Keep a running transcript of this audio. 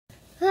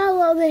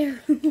Hello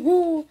there.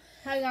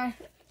 Hi guys.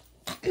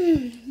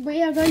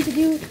 We are going to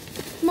do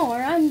more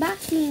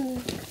unboxing.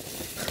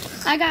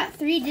 I got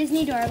 3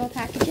 Disney Doorable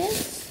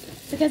packages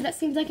because that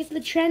seems like it's the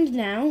trend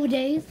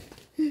nowadays.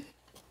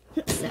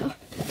 So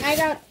I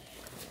got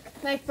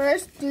my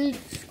first 3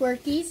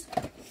 Squirkies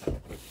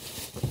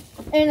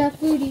and a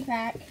foodie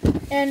pack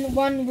and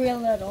 1 Real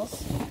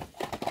Littles.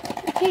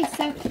 Okay,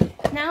 so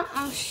now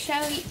I'll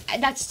show you.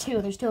 That's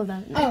 2. There's 2 of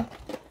them. Oh,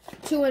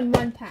 2 in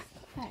 1 pack.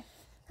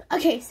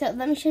 Okay, so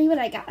let me show you what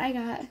I got. I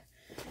got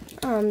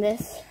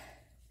this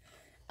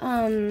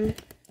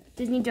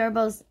Disney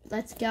Doorables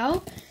Let's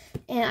Go,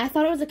 and I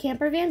thought it was a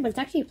camper van, but it's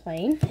actually a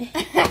plane.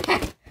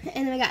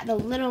 And then I got the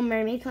Little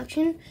Mermaid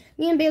collection.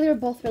 Me and Bailey were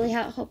both really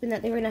hoping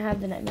that they were gonna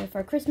have the Nightmare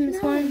Before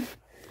Christmas one.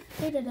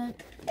 They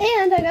didn't.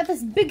 And I got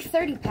this big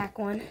 30-pack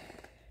one.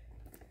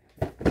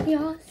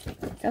 Yes.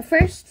 So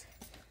first,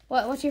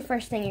 what's your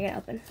first thing you're gonna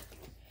open?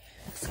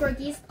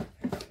 Squirkies.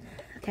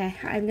 Okay,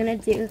 I'm gonna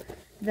do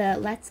the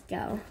Let's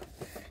Go.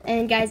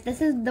 And guys,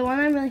 this is the one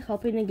I'm really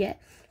hoping to get.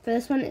 For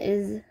this one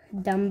is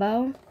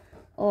Dumbo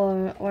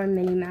or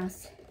Minnie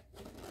Mouse.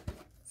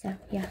 So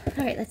yeah,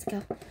 all right, let's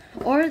go.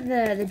 Or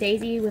the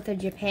Daisy with the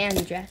Japan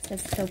dress.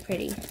 That's so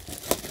pretty.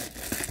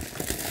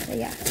 So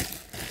yeah,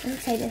 I'm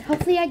excited.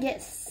 Hopefully I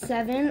get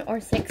 7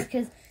 or 6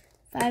 because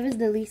 5 is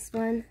the least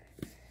one.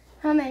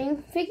 How many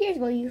figures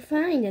will you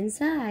find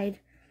inside?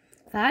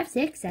 5,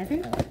 6,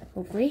 7.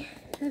 Hopefully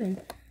 7.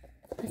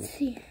 Let's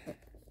see.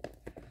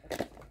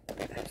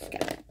 I just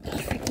gotta,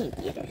 I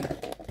can't get it.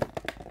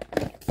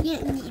 I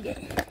can't need it.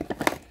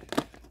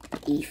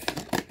 Eef.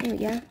 There we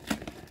go.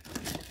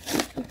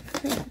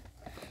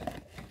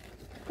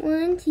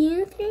 1,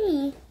 2,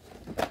 3.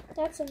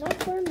 That's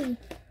enough for me.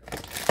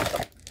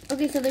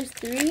 Okay, so there's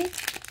 3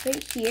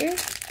 right here.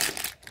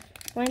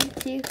 1,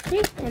 2,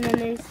 3, and then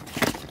there's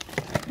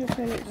this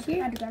one right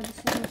here.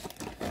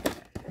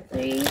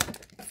 3,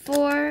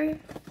 4.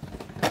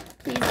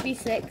 Please be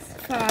 6,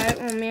 5.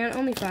 Oh man,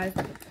 only 5.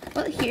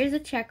 Well, here's a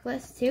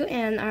checklist too,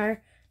 and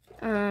our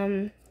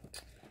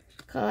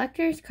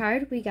collector's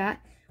card. We got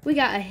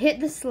a Hit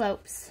the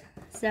Slopes.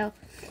 So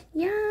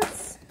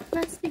yes,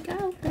 let's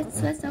go.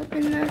 Let's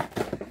open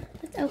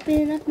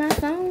up my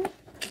phone.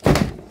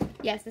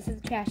 Yes, this is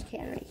a trash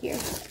can right here.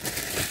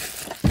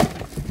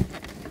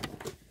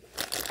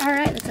 All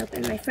right, let's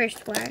open my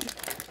first one.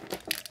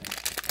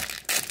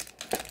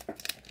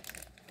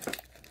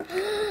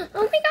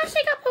 Oh my gosh,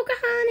 I got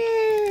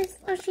Pocahontas.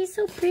 Oh, she's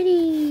so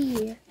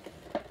pretty.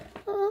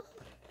 Oh.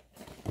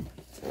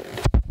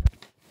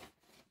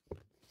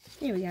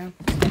 There we go.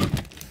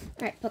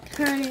 All right,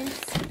 Pocahontas.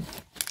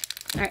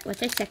 All right,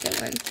 what's our second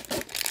one?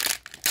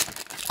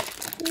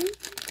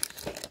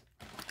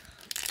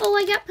 Oh,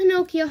 I got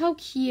Pinocchio. How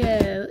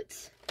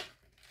cute.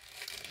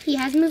 He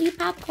has movie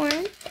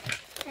popcorn.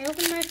 I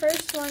opened my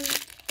first one.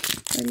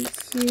 1,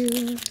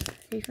 2,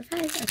 3, 4,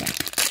 5. Okay.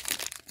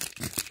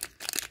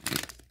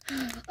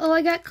 Oh,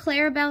 I got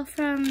Clarabelle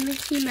from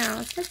Mickey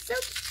Mouse. That's so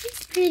cute.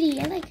 She's pretty.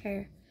 I like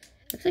her.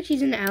 Looks like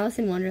she's in the Alice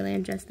in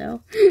Wonderland dress,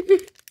 though.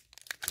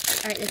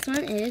 Alright, this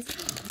one is...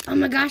 Oh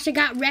my gosh, I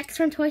got Rex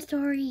from Toy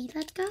Story.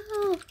 Let's go.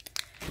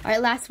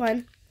 Alright, last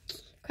one.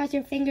 Cross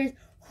your fingers.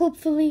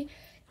 Hopefully,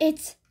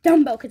 it's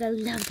Dumbo, because I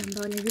love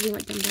Dumbo, and I really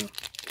want Dumbo.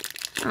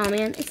 Oh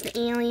man, it's the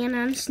alien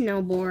on a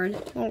snowboard.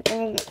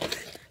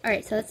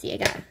 Alright, so let's see. I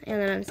got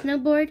alien on a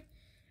snowboard.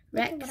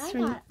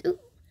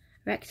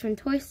 Rex from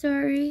Toy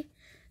Story.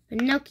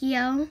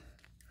 Pinocchio,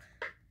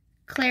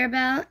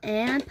 Clarabelle,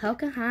 and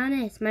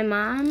Pocahontas. My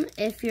mom,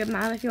 if you're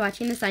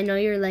watching this, I know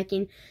you're like,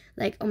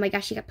 oh my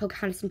gosh, you got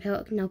Pocahontas and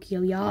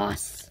Pinocchio,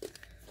 yes.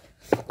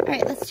 All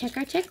right, let's check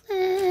our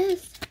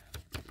checklist.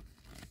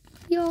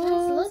 Yes.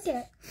 Let's look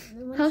at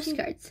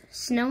Postcards.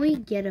 Snowy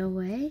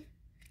Getaway.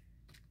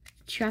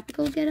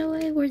 Tropical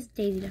Getaway. Where's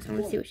Daisy? I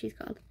want to see what she's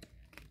called.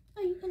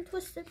 Oh, you can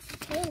twist its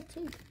tail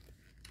too.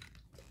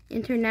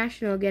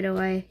 International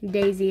Getaway.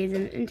 Daisy is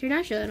an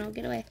international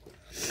getaway.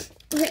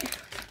 Okay,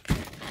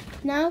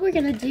 now we're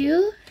gonna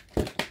do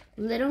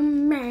Little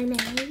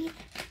Mermaid.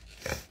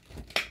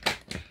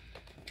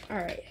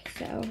 Alright,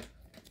 so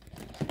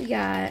we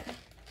got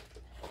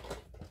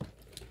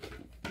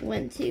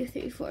 1, 2,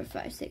 3, 4,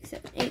 5, 6,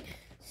 7, 8.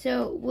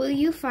 So will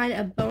you find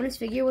a bonus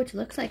figure which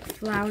looks like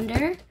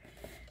Flounder,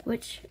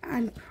 which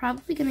I'm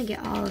probably gonna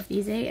get all of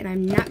these 8, and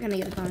I'm not gonna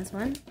get the bonus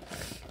one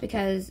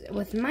because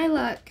with my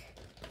luck,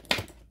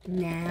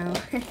 no.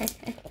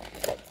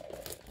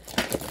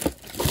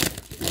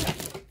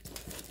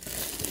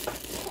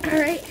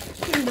 Alright,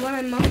 and the one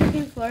I'm most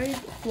looking forward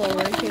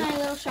to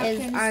is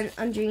on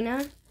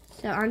Andrina.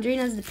 So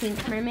Andrina is the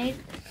pink mermaid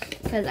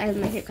because I have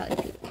my favorite color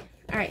pink.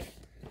 Alright,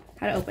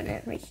 how to open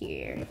it right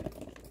here.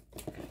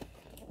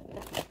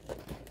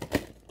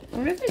 I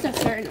wonder if there's a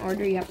certain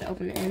order you have to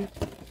open it in.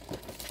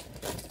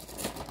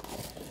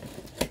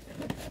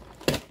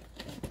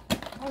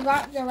 I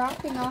got the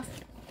wrapping off.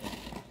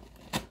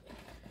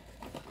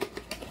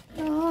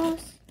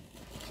 Yes.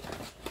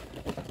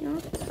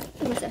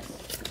 What is this?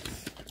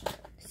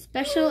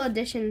 Special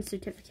edition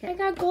certificate. I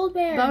got gold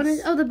bears.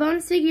 Bonus. Oh, the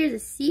bonus figure is a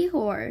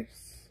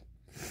seahorse.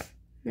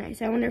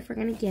 Nice. I wonder if we're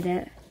gonna get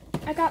it.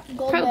 I got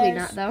gold Probably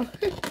bears. not though.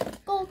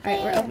 Gold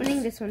Alright, we're bears.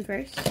 opening this one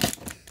first.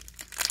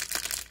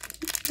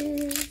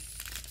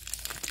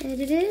 And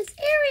it is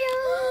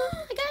Ariel!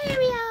 I got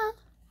Ariel!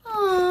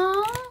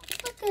 Aww,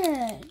 look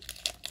good.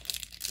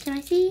 Can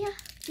I see ya?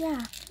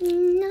 Yeah.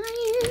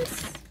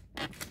 Nice!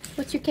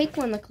 What's your cake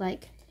one look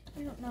like?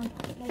 I don't know.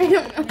 I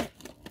don't know.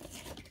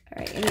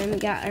 Alright, and then we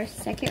got our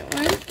second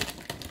one.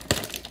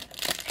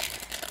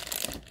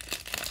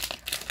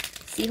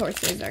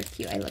 Seahorses are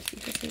cute. I love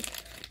seahorses.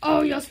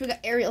 Oh, you also forgot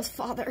Ariel's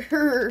father.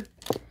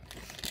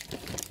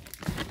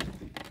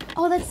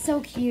 Oh, that's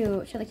so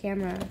cute. Show the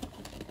camera.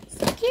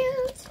 So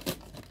cute.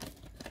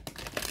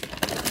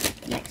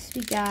 Next,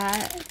 we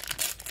got...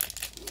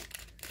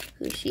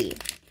 Who's she?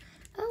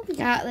 Oh, we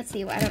got... Let's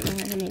see. I don't know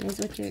what her name is.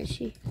 Which one is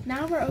she?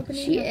 Now we're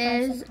opening. She the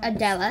is surprise.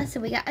 Adela. So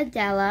we got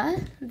Adela.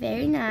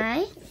 Very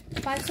nice.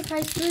 5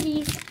 surprise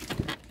foodies.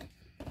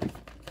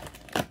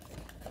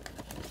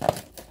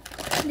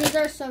 These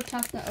are so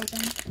tough to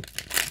open.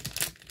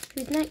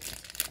 Who's next?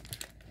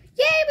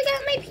 Yay, we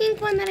got my pink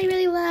one that I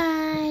really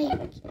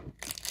like.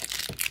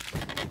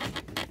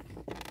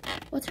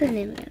 What's her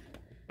name again?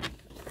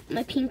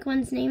 My pink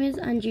one's name is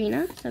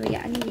Andrina. So we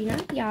got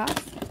Andrina. Yes.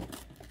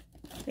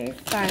 Very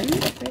fun.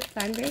 Very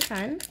fun. Very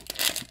fun.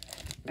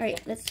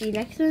 Alright, let's see.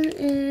 Next one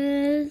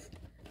is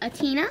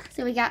Atina.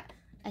 So we got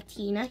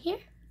Atina here.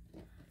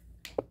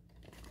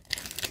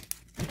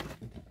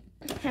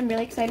 I'm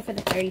really excited for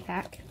the 30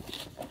 pack.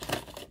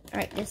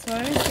 Alright, this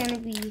one is going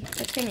to be,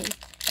 what's her name?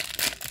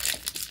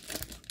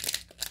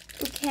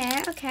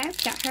 Okay, we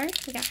got her.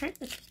 Let's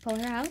just pull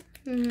her out.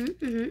 Her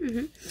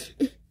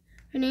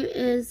name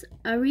is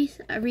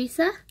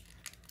Arisa.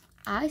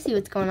 I see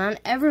what's going on.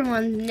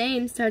 Everyone's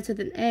name starts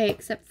with an A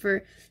except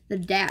for the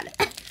dad.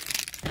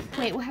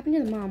 Wait, what happened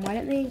to the mom? Why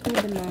didn't they include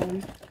the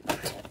mom?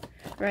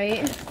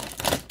 Right?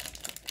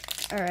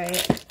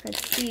 Alright,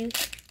 let's see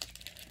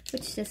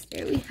which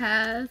sister. We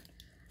have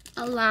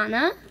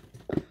Alana.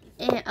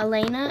 And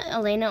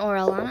Elena or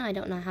Alana, I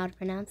don't know how to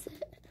pronounce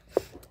it.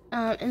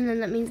 And then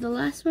that means the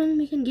last one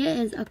we can get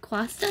is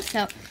Aquasta.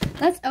 So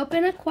let's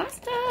open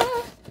Aquasta.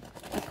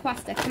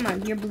 Aquasta, come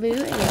on, you're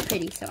blue and you're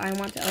pretty, so I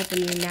want to open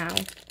you now.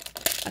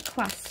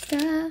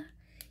 Aquasta.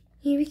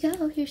 Here we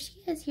go. Here she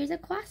is. Here's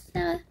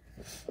Aquasta.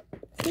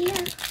 See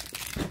ya.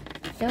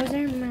 Those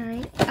are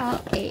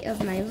all 8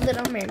 of my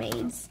Little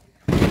Mermaids.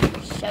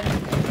 Shove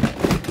them in.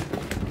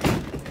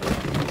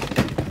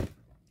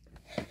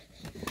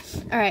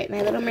 Alright,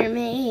 my Little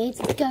Mermaids,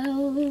 let's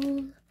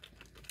go.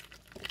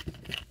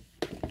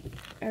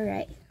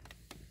 Alright.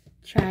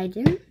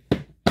 Trident.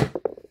 I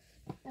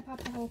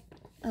popped the hole.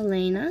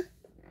 Elena.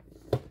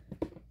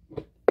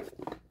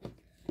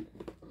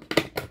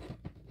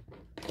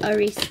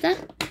 Arista.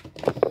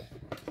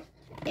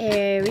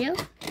 Ariel.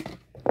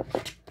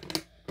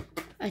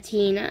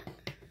 Atina.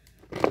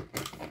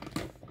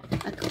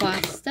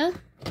 Aquasta.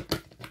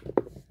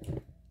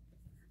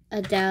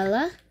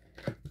 Adela.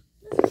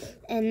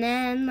 And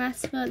then,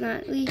 last but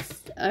not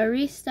least,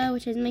 Arista,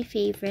 which is my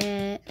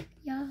favorite.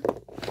 Yeah.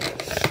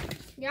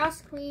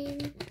 Yes,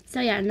 queen. So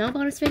yeah, no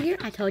bonus figure.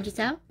 I told you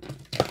so.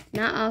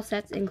 Not all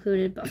sets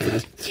included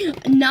bonus.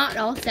 Not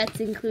all sets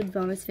include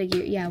bonus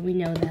figure. Yeah, we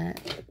know that.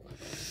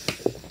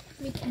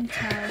 We can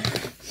tell.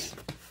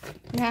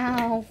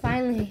 Now,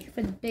 finally,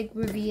 for the big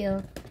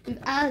reveal we've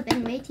all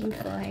been waiting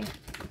for.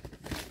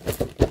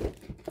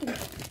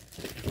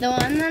 The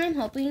one that I'm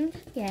hoping to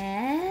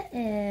get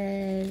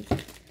is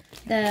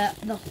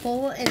the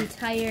whole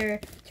entire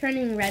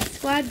Turning Red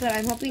squad, but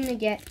I'm hoping to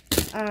get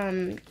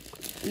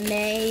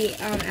May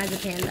as a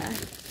panda.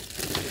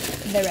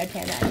 The red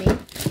panda, I mean.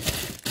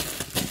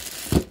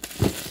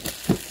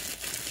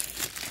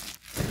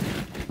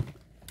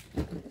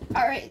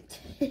 Alright.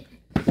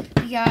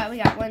 We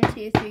got 1,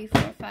 2, 3,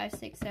 4, 5,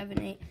 6,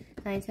 7, 8,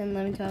 9, 10,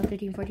 11, 12,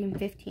 13, 14,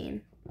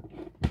 15.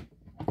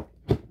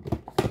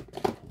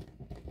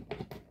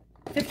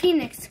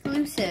 15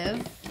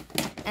 exclusive,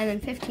 and then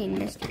 15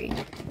 mystery.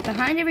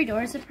 Behind every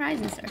door is a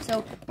prize in store.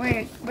 So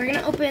we're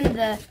gonna open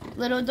the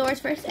little doors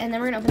first, and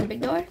then we're gonna open the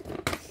big door.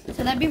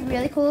 So that'd be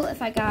really cool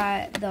if I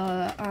got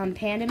the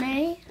Panda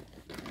May,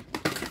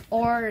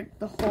 or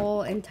the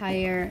whole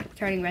entire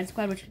Turning Red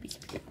squad, which would be so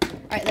cute.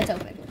 Alright, let's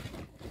open.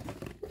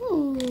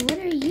 Ooh, what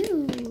are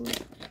you?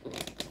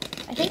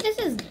 I think this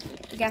is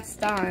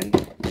Gaston.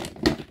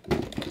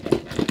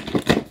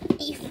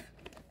 Eef.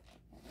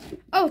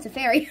 Oh, it's a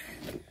fairy.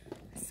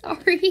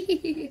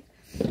 Sorry.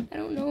 I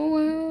don't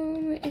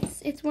know.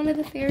 It's one of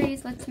the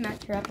fairies. Let's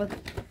match her up with.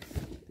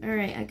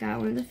 Alright, I got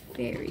one of the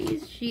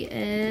fairies. She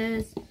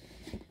is.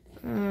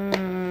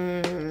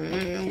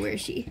 Where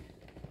is she?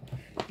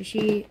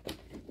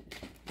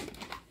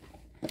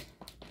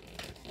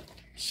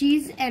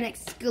 She's an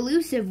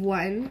exclusive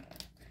one.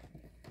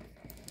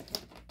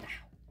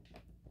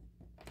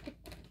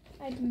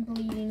 I'm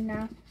bleeding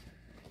now.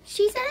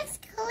 She's an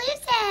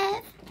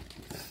exclusive.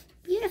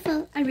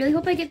 Beautiful. I really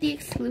hope I get the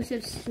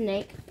exclusive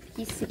snake.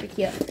 He's super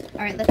cute.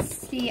 Alright, let's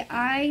see.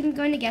 I'm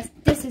going to guess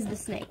this is the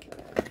snake.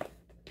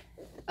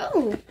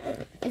 Oh,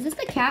 is this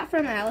the cat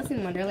from Alice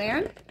in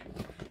Wonderland?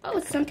 Oh,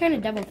 it's some kind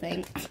of devil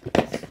thing.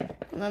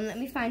 Hold on, let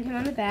me find him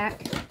on the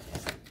back.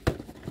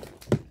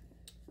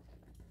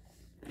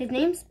 His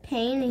name's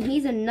Payne, and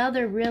he's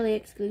another really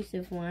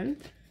exclusive one.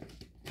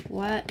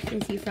 What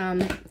is he from?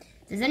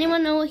 Does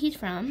anyone know what he's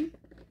from?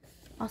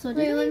 Also, I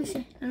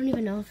don't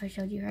even know if I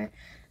showed you her.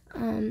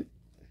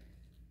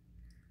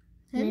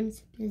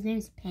 His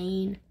name's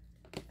Payne.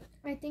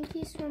 I think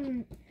he's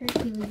from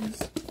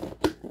Hercules.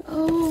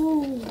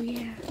 Oh,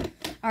 yeah.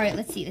 All right,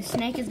 let's see. The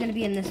snake is going to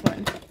be in this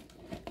one.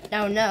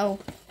 Oh, no.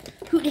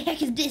 Who the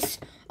heck is this?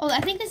 Oh, I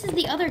think this is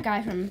the other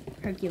guy from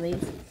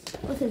Hercules.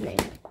 What's his name?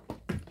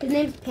 His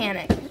name's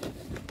Panic.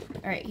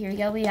 All right, here we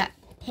go. We got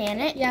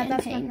Panic. Yeah, and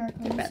that's Payne. my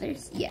Hercules. They're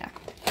brothers. Yeah.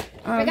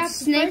 I got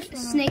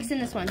Snake's in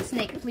this one.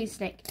 Snake, please,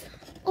 Snake.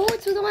 Oh,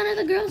 it's with one of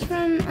the girls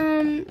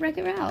from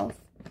Wreck-It Ralph.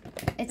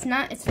 It's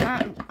not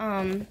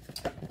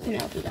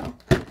Penelope though.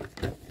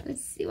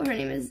 Let's see what her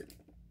name is.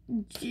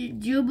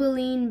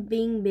 Jubileen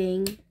Bing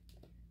Bing.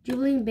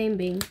 Jubileen Bing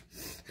Bing.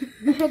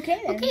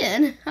 Okay then. Okay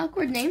then.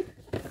 Awkward name.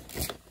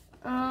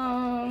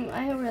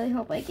 I really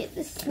hope I get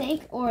the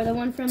snake or the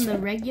one from the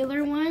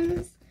regular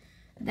ones.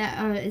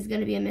 That is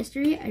gonna be a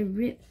mystery. I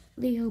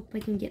really hope I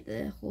can get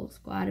the whole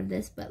squad of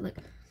this, but look,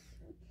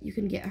 you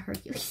can get a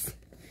Hercules.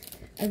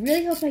 I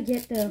really hope I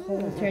get the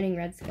whole Turning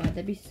Red squad.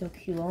 That'd be so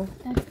cool.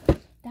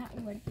 That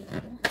would be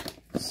cool.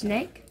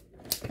 Snake.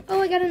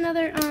 Oh, I got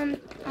another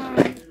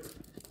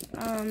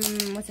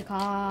what's it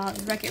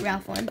called? Wreck-It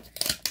Ralph one.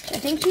 I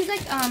think he's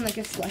like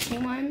a slushy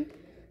one.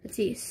 Let's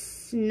see.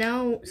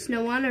 Snow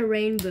on a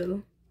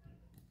Rainbow.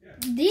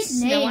 These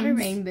Snow names. on a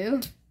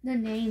Rainbow. The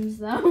names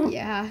though.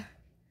 Yeah.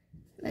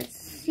 Let's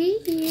see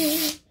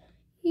here.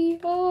 Hey.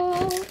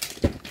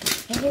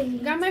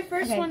 Got my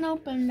first one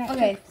open.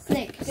 Okay,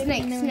 Snake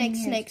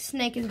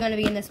is gonna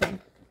be in this one.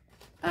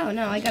 Oh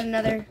no, I got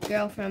another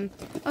girl from.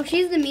 Oh,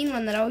 she's the mean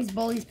one that always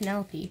bullies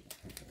Penelope.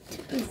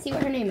 Let's see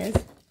what her name is.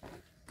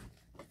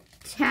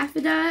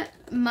 Taffeta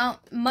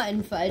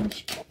Mutton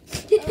Fudge.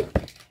 Okay.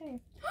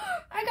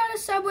 I got a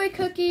Subway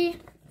cookie.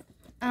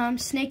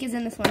 Snake is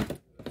in this one.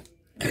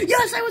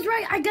 Yes, I was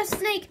right. I got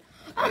Snake.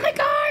 Oh my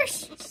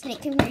gosh.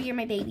 Snake, come here. You're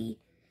my baby.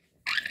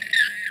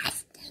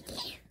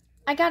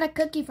 I got a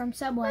cookie from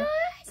Subway.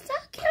 Oh, so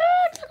cute.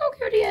 Look how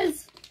cute he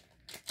is.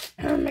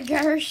 Oh my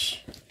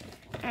gosh.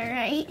 All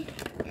right.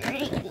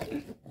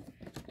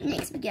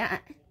 Next we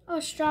got. Oh,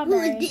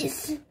 strawberry. Who is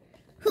this?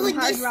 Who is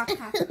Hard this? Rock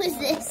Cafe. Who is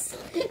this?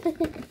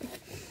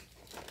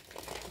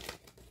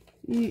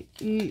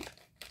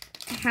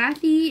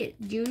 Happy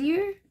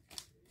Jr.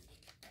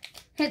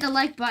 Hit the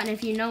like button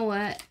if you know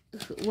what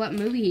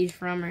movie he's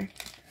from. Or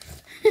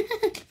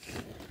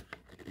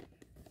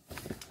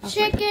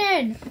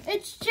Chicken!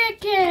 It's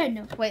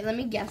chicken! wait, let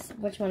me guess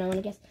which one I want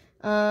to guess.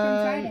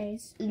 From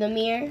Fridays.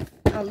 Lumiere.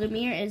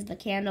 Lumiere is the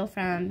candle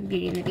from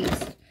Beauty and the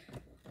Beast.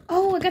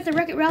 Oh, I got the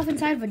Wreck-It Ralph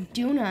inside of a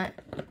donut.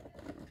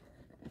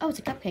 Oh, it's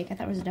a cupcake. I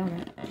thought it was a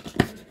donut.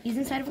 He's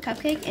inside of a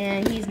cupcake,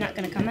 and he's not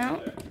going to come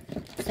out.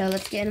 So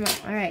let's get him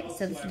out. All right,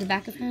 so this is the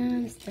back of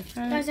him. This is the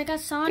front. Guys, I got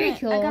Sonic. Very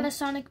cool. I got a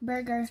Sonic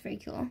burger. That's very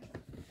cool.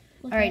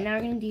 All right, now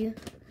we're going to do...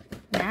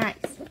 Nice.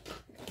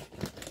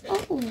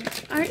 Oh,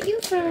 aren't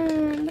you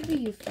from... What are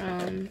you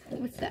from?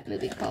 What's that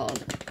movie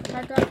called?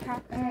 Hard Rock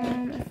Cafe.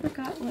 I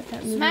forgot what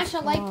that movie Smash a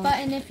called. like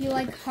button if you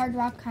like Hard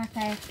Rock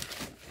Cafe.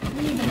 I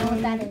don't even know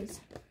what that is.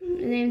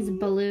 His name's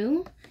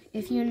Baloo.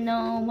 If you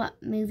know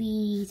what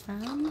movie he's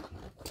from.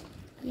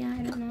 Yeah,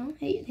 I don't know.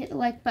 Hey, hit the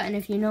like button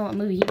if you know what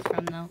movie he's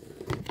from, though.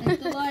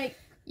 Hit the like.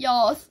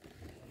 Yes.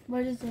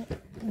 What is it?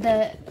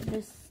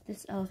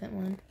 This elephant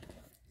one.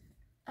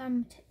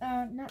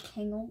 Not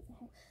Tangle.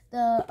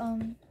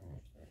 The,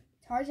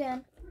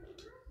 Tarzan.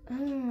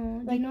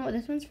 Oh, do you know what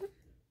this one's from?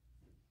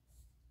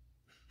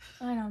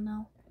 I don't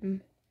know.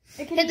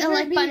 Hit the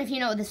like button if you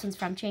know what this one's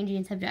from.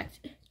 Changing subject.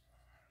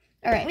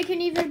 All right. We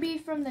can either be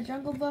from the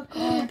Jungle Book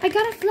or... I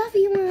got a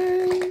fluffy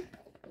one.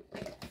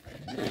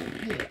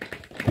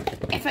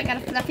 If I got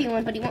a fluffy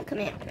one, but he won't come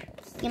in.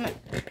 Come on.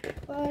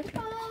 But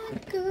I'm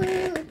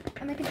good.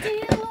 I make a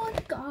deal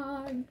with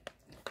God.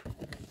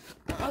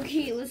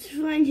 Okay, let's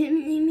find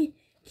him.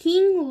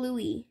 King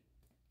Louie.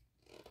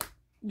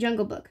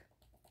 Jungle Book.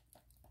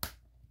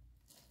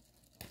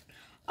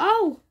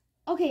 Oh,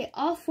 okay.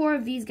 All 4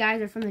 of these guys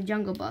are from the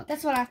Jungle Book.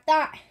 That's what I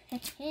thought.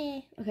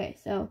 Okay,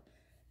 so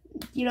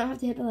you don't have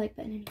to hit the like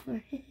button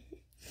anymore.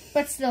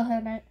 But still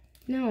hit it.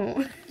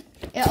 No.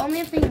 Only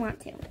if you want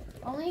to.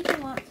 Only if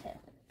you want to.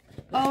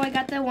 Oh, I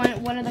got the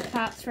one of the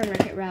cops from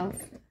Wreck-It Ralph.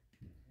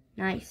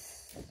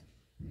 Nice.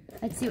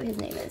 Let's see what his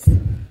name is.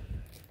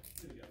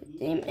 His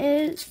name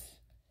is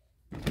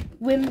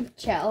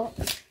Wimchell.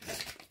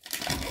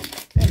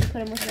 Let's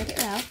put him with Wreck-It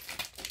Ralph.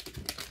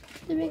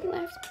 To make it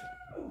laugh.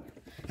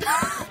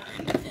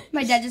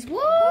 My dad just, woo!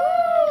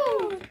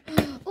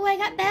 Oh, I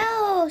got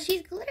Belle.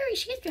 She's glittery.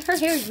 Her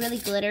hair is really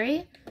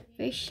glittery.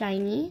 Very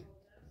shiny.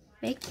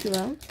 Very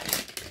cool.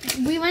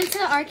 We went to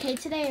the arcade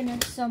today and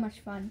it was so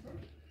much fun.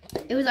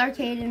 It was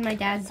arcade in my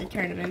dad's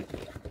tournament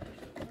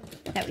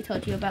that we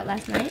told you about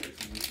last night.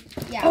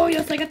 Yeah. Oh,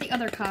 yes, I got the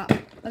other cop.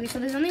 Okay, so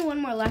there's only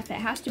one more left. It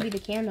has to be the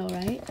candle,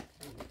 right?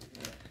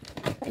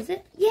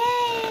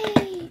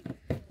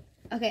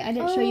 Okay, I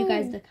didn't show you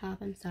guys the cup.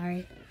 I'm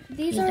sorry.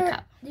 These Here's the are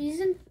cup.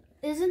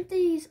 isn't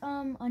these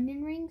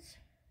onion rings?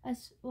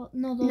 As well,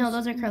 no,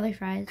 Those are curly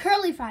fries.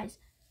 Curly fries.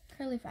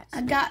 Curly fries.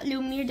 I got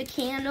Lumir the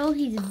candle.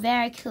 He's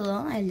very cool.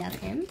 I love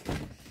him.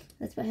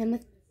 Let's put him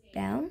with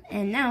Belle.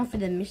 And now for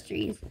the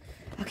mysteries.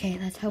 Okay,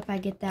 let's hope I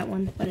get that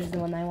one. What is the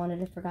one I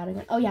wanted? I forgot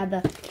again. Oh yeah,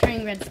 the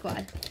Turning Red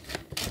Squad.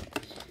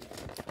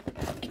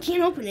 I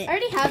can't open it. I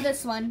already have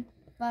this one,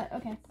 but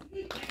okay.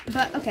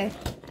 But okay.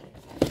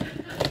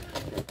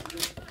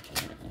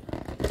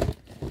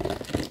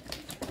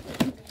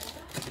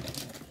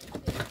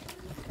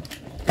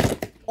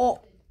 Oh,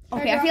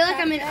 okay. I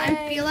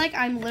feel like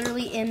I'm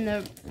literally in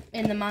the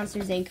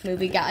Monsters Inc.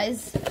 movie,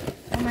 guys.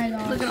 Oh my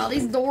gosh. Look at all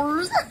these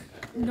doors.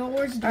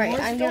 Doors. All right,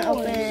 I'm gonna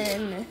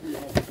open.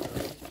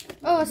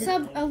 Oh,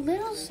 a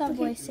little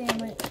Subway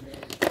sandwich.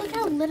 Look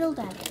how little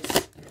that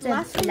is.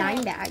 It's a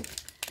blind bag.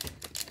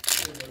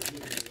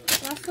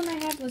 Last one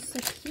I had was so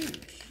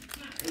huge.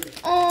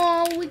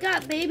 Oh, we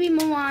got baby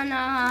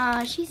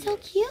Moana. She's so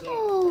cute.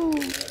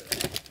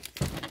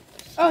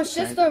 Oh, it's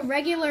just a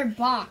regular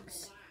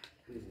box.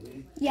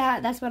 Yeah,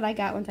 that's what I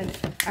got one time.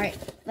 All right,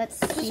 let's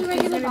see who's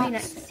gonna be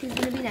next. Who's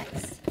gonna be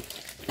next?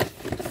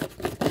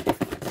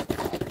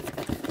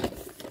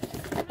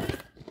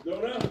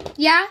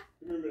 Yeah.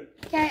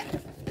 Okay.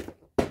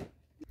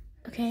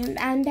 Okay,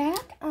 I'm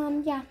back.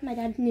 Yeah, my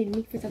dad needed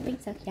me for something,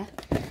 so yeah.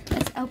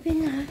 Let's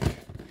open up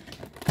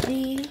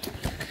the.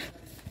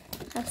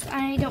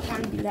 I don't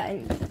want to do that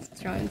in the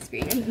drawing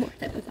screen anymore.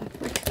 That was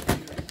awkward.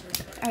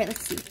 All right,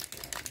 let's see.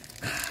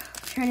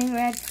 Turning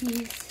Red,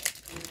 please.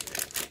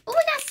 Oh,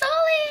 we got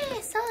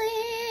Sully! Sully!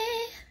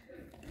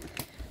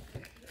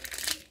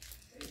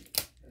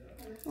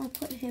 I'll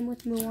put him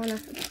with Moana.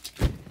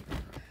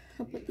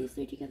 I'll put these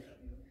three together.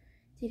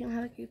 They don't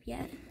have a group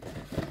yet.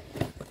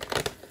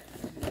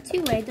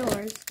 Two-way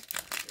doors.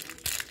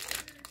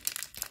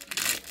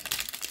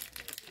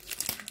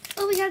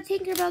 Oh, we got a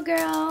Tinkerbell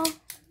girl.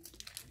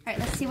 Alright,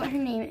 let's see what her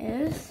name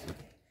is.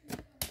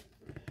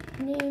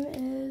 Her name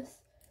is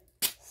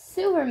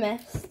Silver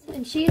Mist,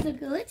 and she is a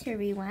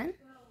glittery one.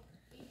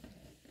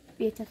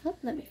 Beautiful.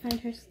 Let me find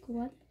her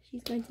squad.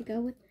 She's going to go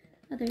with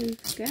other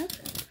girl.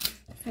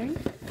 Turn.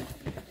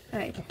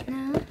 Alright,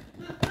 now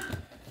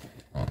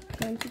I'm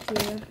going to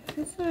do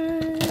this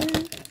one.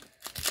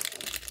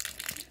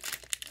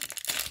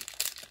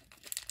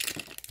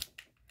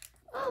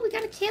 Oh, we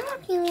got a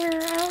caterpillar.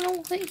 I don't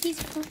know what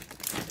he's from.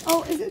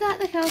 Oh, isn't that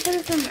the caterpillar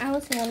from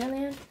Alice in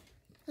Wonderland?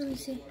 Let me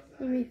see.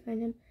 Let me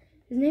find him.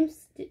 His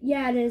name's...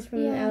 Yeah, it is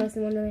from Alice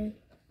in Wonderland.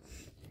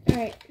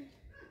 Alright.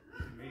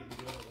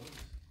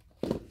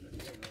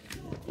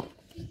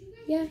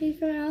 Yeah, he's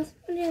from Alice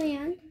in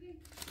Wonderland.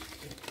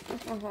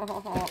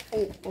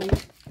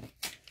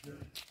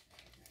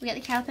 We got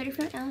the caterpillar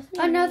from Alice in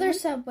Wonderland. Another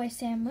Subway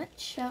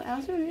sandwich. So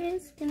Alice in Wonderland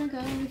is going to go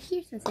over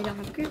here since they don't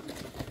have a group.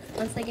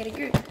 Once they get a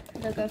group,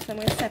 they'll go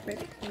somewhere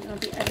separate and there'll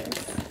be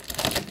others.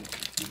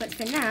 But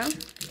for now,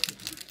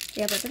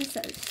 they are by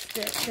themselves.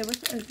 They're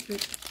with a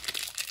group.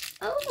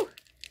 Oh,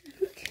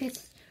 look,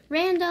 it's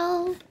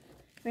Randall.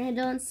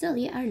 Randall and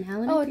Sully are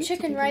now in a group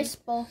chicken together. rice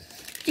bowl.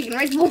 Chicken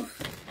rice bowl.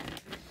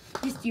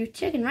 Just your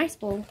chicken rice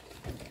bowl.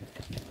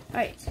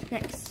 Alright,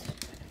 next.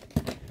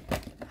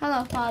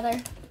 Hello,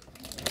 Father.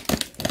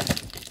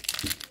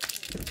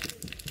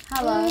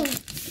 Hello. Ooh,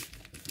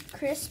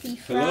 crispy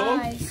Hello?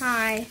 fries.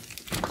 Hi.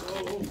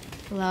 Hello.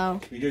 Hello.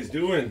 What you guys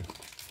doing?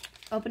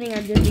 Opening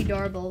our Disney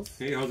doorables.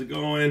 Hey, how's it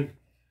going?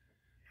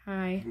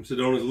 Hi. I'm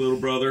Sedona's little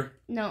brother.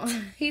 No,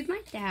 he's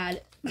my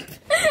dad.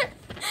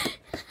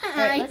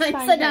 Hi, let's I'm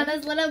find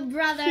Sedona's little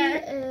brother. He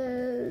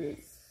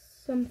is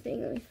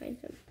something. Let me find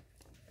him.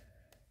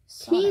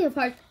 King of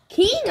Hearts.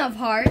 King of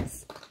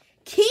Hearts?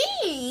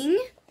 King?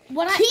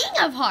 King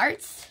of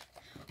Hearts?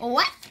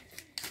 What?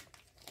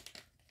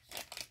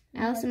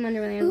 Alice in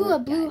Wonderland. Ooh, a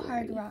blue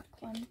hard rock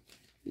one.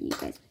 You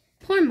guys.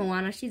 Poor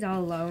Moana. She's all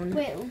alone.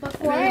 Wait,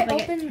 before I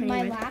open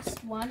my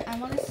last one, I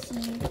want to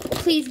see.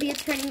 Please be a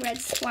Turning Red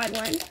Squad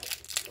one.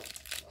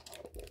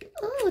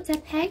 Oh, it's a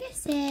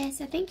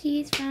Pegasus. I think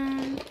he's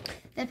from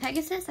the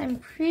Pegasus. I'm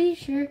pretty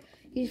sure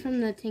he's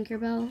from the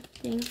Tinkerbell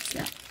thing.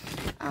 So,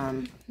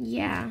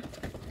 yeah.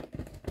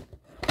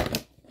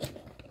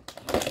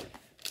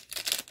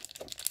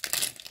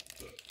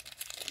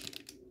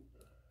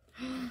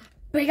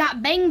 We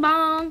got Bang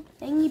Bong.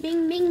 Bangy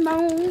Bing Bing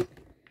Bong.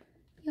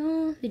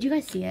 Yo, did you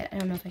guys see it? I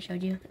don't know if I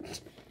showed you.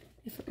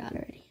 I forgot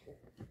already.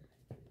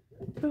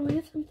 Bro, we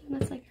have something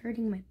that's like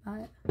hurting my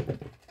butt.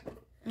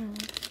 Oh,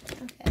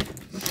 okay.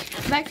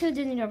 Back to the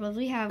Disney doorables.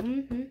 We have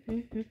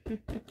we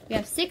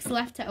have 6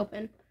 left to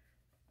open.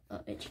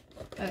 Oh, itch.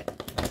 Okay.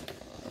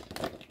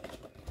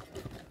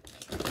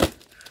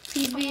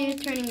 Please be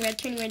turning red,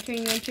 turning red,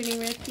 turning red, turning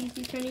red. Please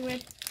be turning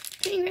red,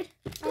 turning red.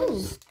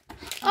 Ooh.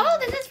 Oh,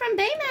 this is from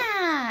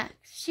Baymax.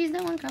 She's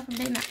the one girl from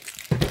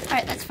Baymax. All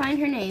right, let's find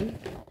her name.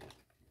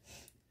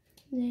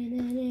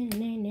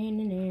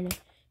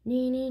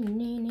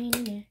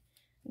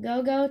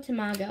 Go, go,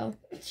 Tamago.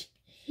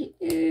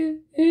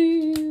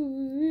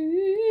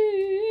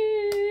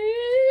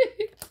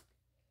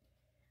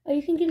 Oh,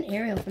 you can get an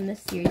Ariel from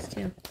this series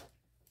too.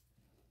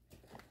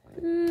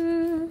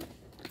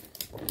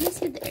 Let me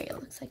see what the Ariel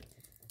looks like.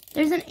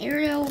 There's an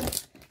Ariel.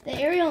 The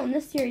Ariel in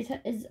this series has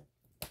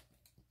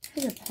a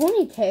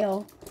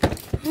ponytail.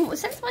 Oh,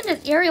 since when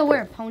does Ariel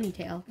wear a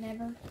ponytail?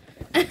 Never.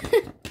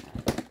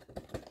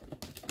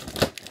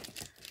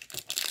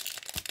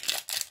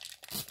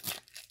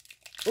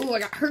 Oh, I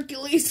got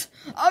Hercules.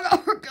 I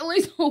got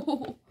Hercules.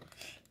 Oh.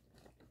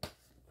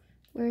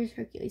 Where's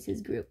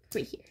Hercules' group?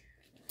 Right here.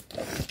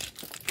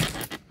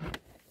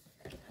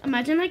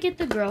 Imagine I get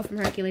the girl from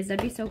Hercules.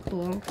 That'd be so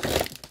cool.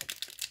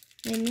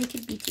 Then we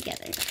could be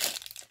together.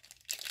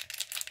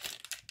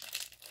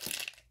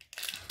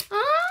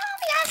 Oh,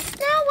 we got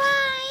Snow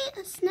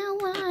White. Snow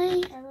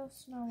White. I love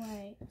Snow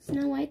White.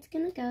 Snow White's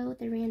gonna go with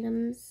the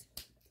randoms.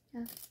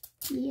 Oh,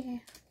 yeah.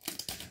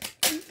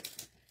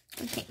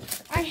 Okay.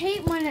 I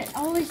hate when it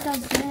always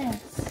does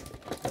this.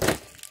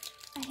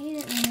 I hate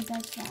it when it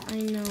does that.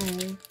 I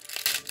know.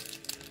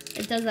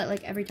 It does that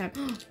like every time.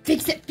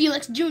 Fix It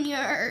Felix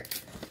Jr.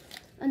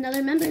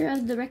 Another member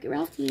of the Wreck-It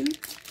Ralph team.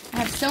 I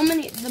have so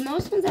many. The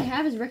most ones I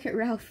have is Wreck-It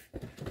Ralph.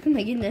 Oh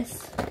my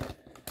goodness.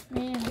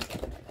 Man.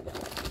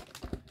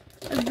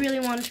 I really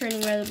want a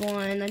Turning Red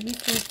one. That'd be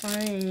so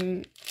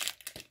fun.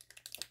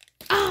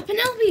 Ah,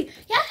 Penelope!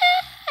 Yeah!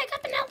 I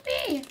got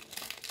Penelope!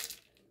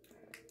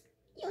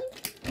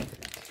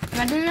 Yoink.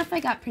 Imagine if I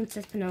got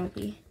Princess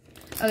Penelope.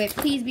 Okay,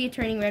 please be a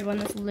Turning Red one.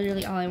 That's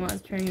literally all I want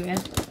is Turning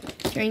Red.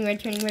 Turning Red,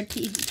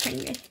 please be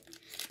Turning Red.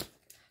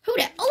 Who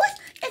that? Oh,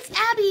 it's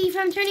Abby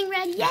from Turning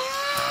Red.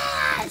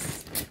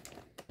 Yes!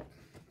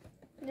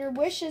 Your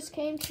wishes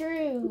came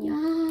true.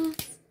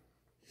 Yes.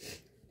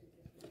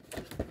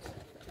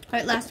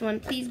 Alright, last one.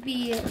 Please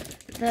be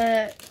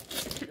the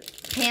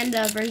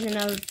panda version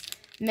of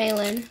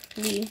Malin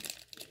Lee.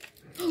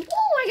 Oh,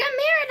 I got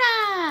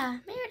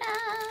Merida! Merida!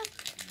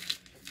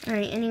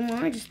 Alright, any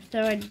more? Just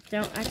so I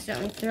don't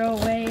accidentally throw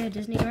away a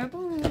Disney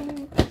Rebel.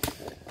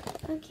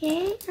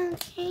 Okay.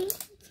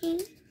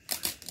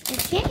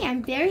 Okay,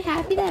 I'm very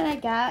happy that I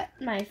got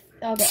my...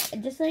 Okay,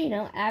 just so you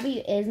know, Abby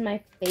is my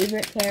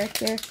favorite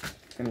character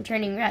from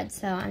Turning Red,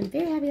 so I'm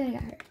very happy that I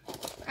got her.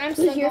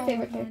 Who's your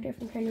favorite character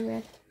from Turning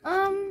Red?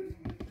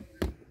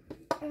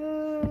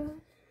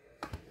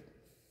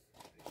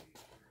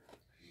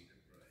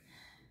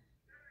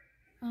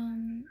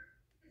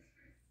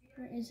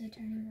 Where is the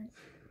Turning Red?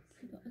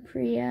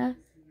 Priya,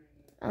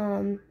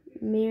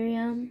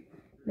 Miriam,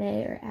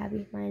 May, or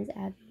Abby. Mine's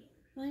Abby.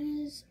 Mine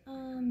is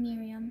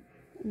Miriam.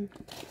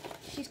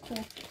 She's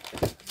cool.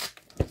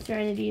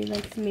 Serenity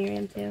likes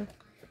Miriam too.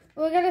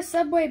 Well, I got a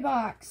Subway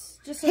box.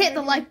 Just hit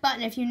the like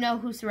button if you know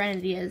who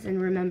Serenity is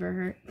and remember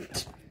her.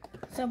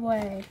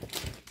 Subway.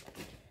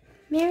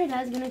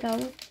 Merida's gonna go.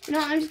 No,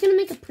 I'm just gonna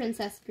make a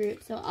princess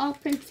group. So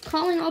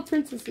calling all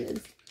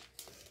princesses.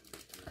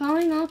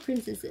 Calling all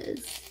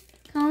princesses.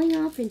 Calling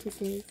all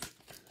princesses.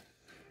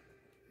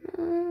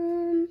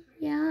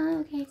 Yeah,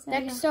 okay. So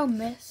Dexo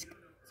Misk.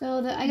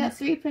 So I got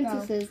 3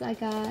 princesses. I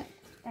got.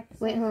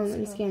 Wait, hold on. Let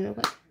me scan real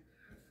quick.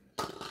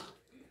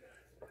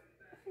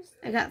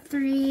 I got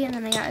 3, and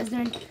then I got, is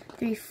there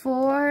 3,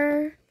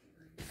 4,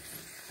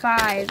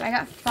 5. I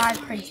got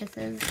 5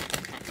 princesses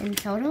in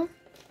total.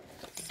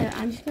 So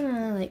I'm just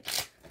gonna like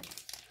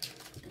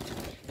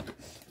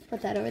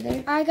put that over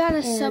there. I got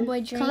a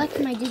Subway drink. Collect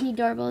my Disney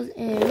doorables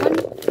in one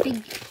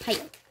big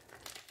pipe.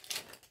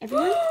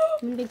 Everyone,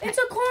 one big pipe. It's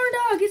a corn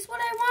dog. It's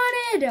what I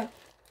wanted.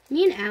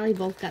 Me and Allie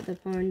both got the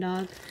corn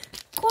dog.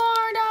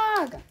 Corn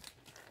dog.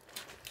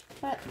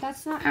 But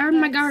that's not. Oh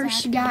my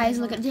gosh, guys,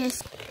 look at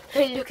this.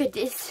 Look at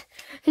this.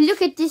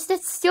 Look at this.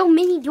 That's so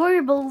many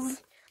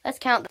doorables. Let's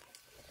count them.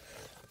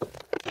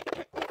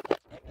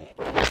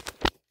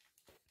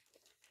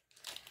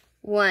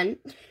 1,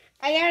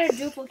 I got a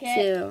duplicate.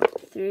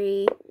 2,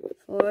 3,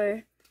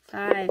 4,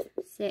 5,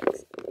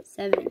 6,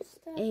 7,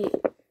 8,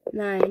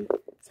 9,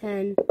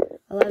 10,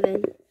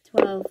 11,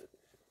 12,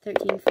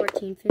 13,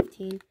 14,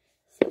 15,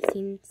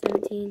 16,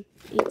 17,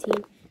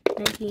 18,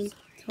 19,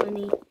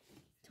 20,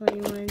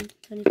 21,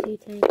 22,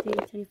 23,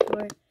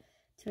 24,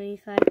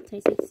 25,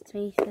 26,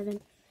 27,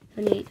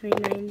 28,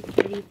 29,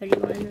 30,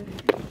 31.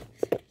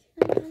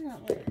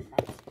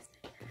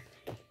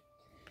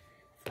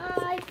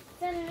 I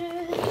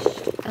finished.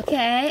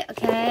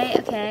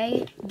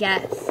 Okay.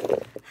 Guess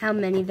how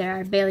many there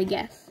are. Bailey,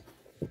 guess.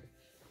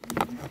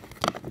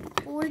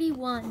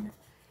 41.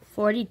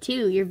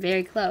 42. You're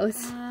very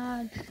close.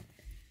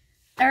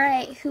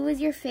 Alright, who was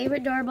your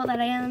favorite doorable that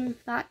I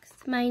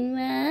unboxed? Mine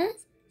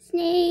was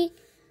Snake.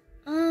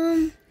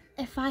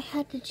 If I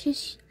had to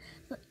choose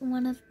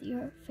one of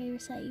your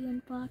favorites that you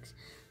unboxed,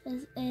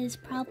 is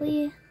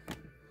probably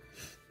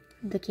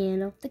The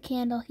candle. the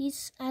candle.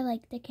 I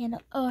like the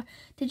candle. Oh,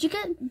 did you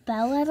get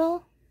Belle at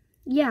all?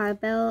 Yeah,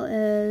 Belle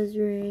is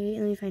right.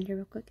 Let me find her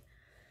real quick.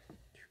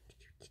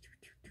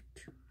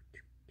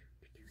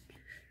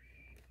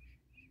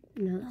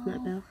 No, it's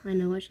not Belle. I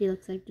know what she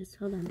looks like. Just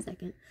hold on a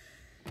second.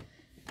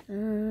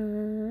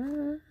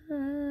 Where's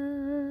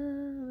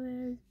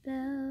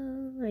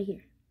Belle? Right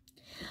here.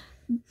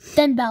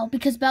 then Belle,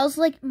 because Belle's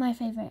like my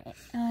favorite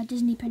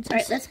Disney princess. All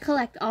right, let's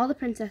collect all the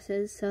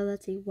princesses. So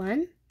let's see,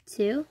 1,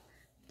 2,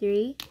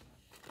 3,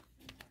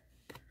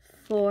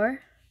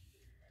 4,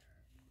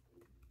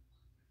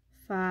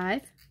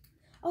 5.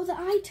 Oh, the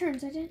eye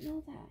turns. I didn't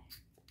know that.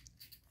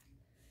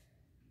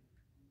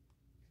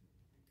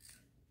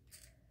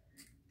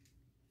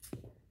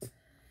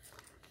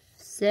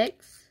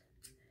 6.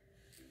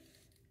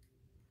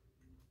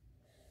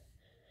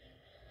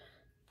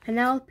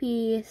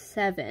 Penelope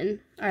 7.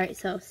 Alright,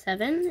 so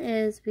 7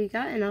 is we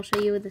got, and I'll show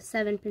you the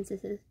 7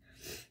 princesses.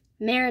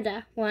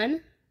 Merida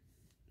 1.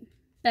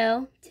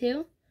 Belle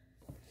 2.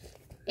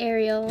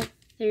 Ariel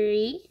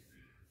 3.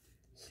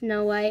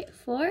 Snow White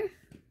 4.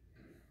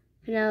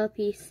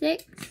 Penelope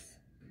 5.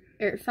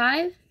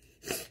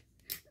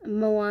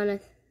 Moana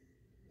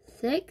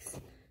 6.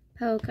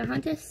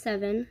 Pocahontas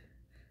 7.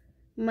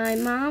 My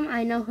mom,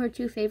 I know her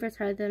 2 favorites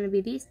are going to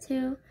be these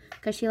 2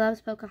 because she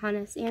loves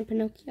Pocahontas and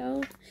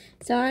Pinocchio.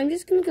 So I'm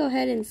just going to go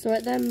ahead and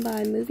sort them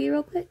by movie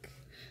real quick.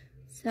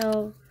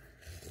 So,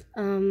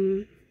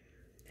 when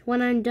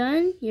I'm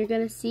done, you're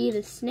going to see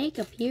the snake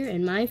appear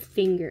in my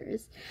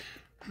fingers.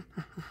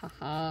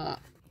 I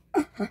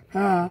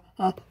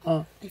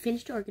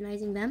finished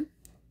organizing them.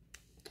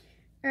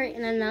 Alright,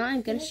 and then now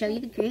I'm going to show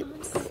you the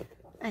groups.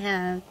 I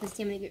have, let's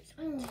see how many groups.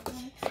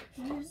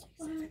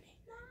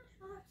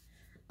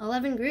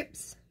 11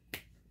 groups.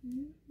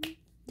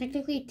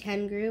 Technically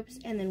 10 groups,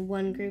 and then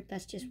 1 group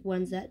that's just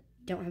ones that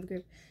don't have a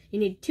group. You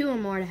need 2 or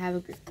more to have a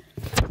group.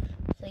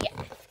 So yeah.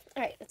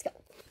 Alright, let's go.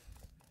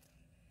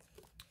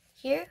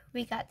 Here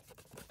we got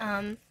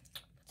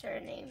what's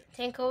her name?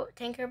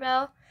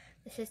 Tinkerbell.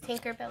 This is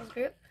Tinkerbell's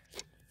group.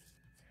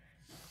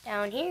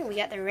 Down here we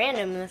got the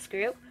randomness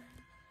group.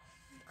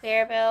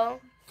 Clarabelle,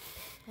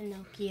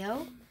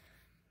 Pinocchio.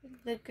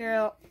 The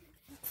girl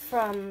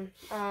from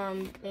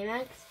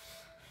Baymax.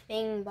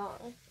 Bing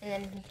Bong.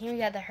 And then here we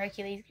got the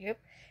Hercules group.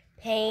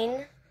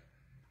 Pain,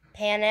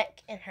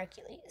 Panic, and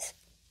Hercules.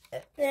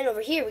 And then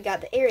over here we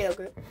got the Ariel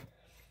group.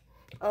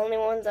 Only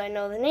ones I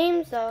know the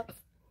names of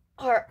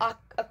are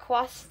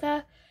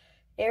Aquasta,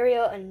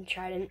 Ariel, and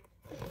Trident.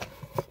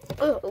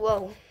 Oh,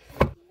 whoa.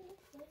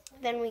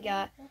 Then we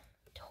got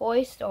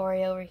Toy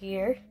Story over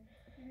here.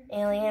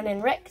 Alien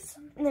and Rex.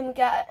 And then we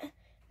got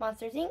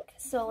Monsters Inc.,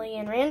 Sully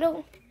and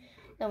Randall.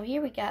 Over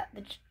here we got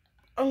the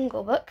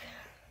Jungle Book.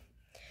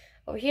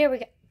 Over here we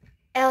got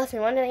Alice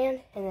in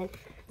Wonderland, and then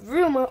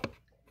room over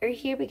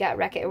here we got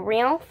Wreck-It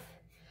Ralph.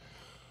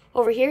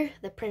 Over here,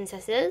 the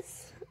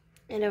princesses,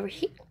 and over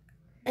here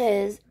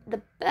is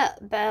the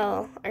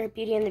Belle, or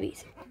Beauty and the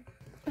Beast.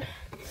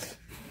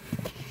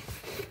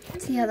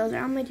 So yeah, those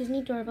are all my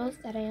Disney doorables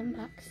that I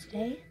unboxed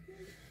today.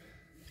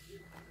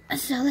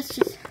 So let's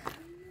just...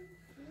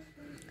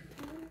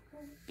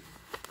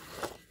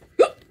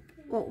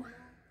 Whoa.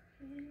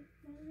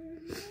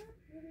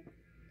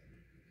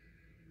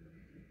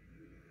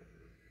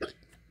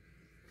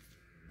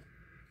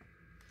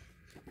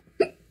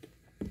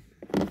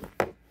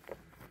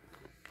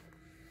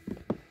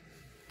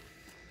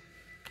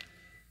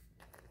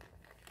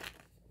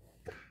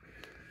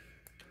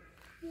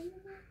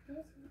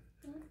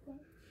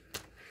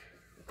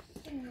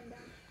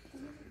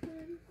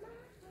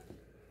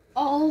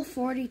 All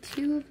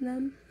 42 of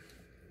them.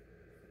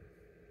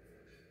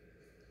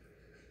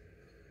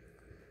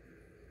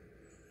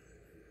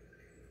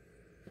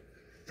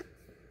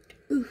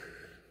 Ooh.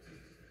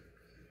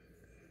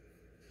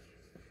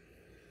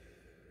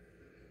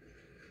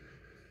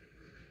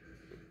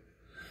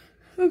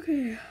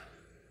 Okay.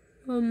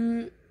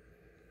 Oh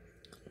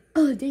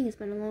dang, it's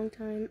been a long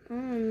time.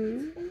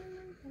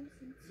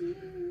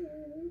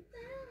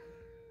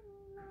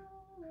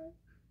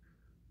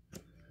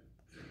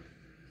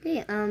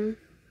 Okay,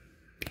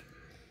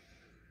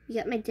 we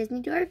got my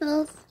Disney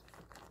doorables.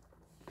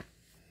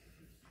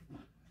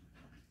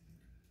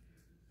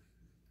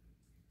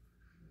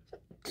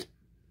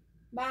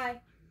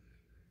 Bye.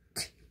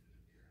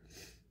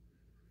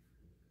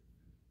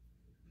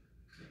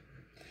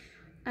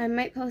 I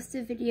might post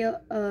a video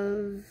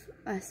of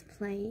us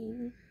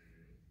playing.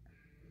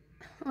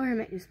 Or I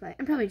might just play.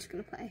 I'm probably just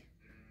gonna play.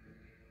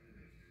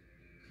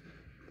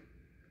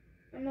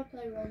 I'm gonna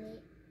play Roll Me. Me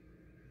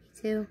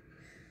too.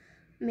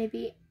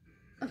 Maybe.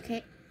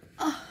 Okay.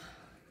 Oh.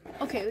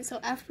 Okay, so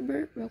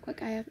after real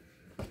quick, I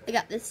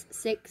got this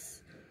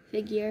 6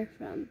 figure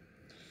from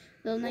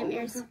Little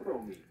Nightmares.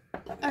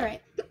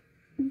 Alright.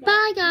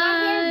 Bye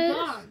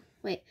guys!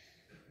 Wait.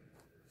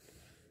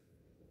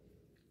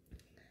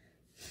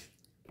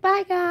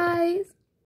 Bye guys!